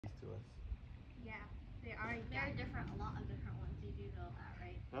to us. Yeah, they are. There are a lot of different ones. You do know that,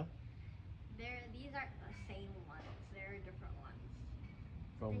 right? Huh? These aren't the same ones. There are different ones.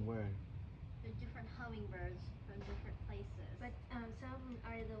 From where? They're different hummingbirds from different places. But some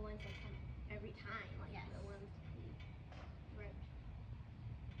are the ones that come every time, like yes. the ones we wrote.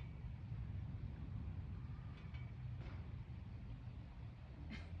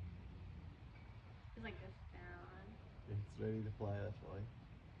 It's like this down. It's ready to fly, that's why.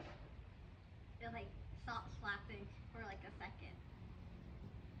 It like stops flapping for like a second.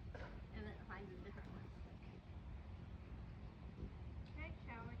 And then it finds a different one. Can I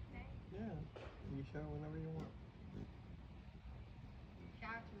shower today? Yeah, you shower whenever you want.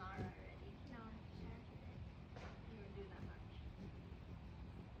 Shower tomorrow already. No, I have to shower today. You don't do that much.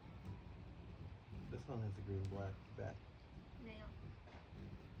 This one has a green black back. Nail.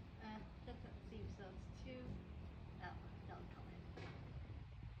 Let's see. So it's two. That one, don't color.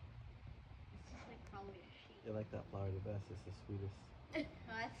 It's just like probably a sheep. You like that flower the best, it's the sweetest.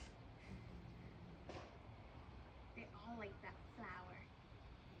 What? They all like that flower.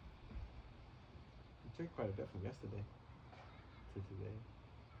 You took quite a bit from yesterday to today.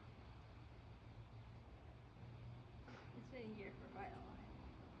 It's been here for quite a while.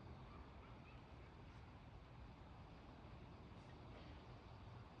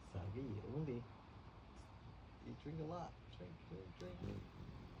 Sagi, only. You drink a lot. Drink. They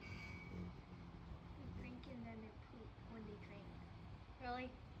drink and then they poop when they drink. Really?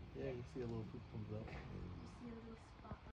 Yeah, you see a little poop comes up. You see a little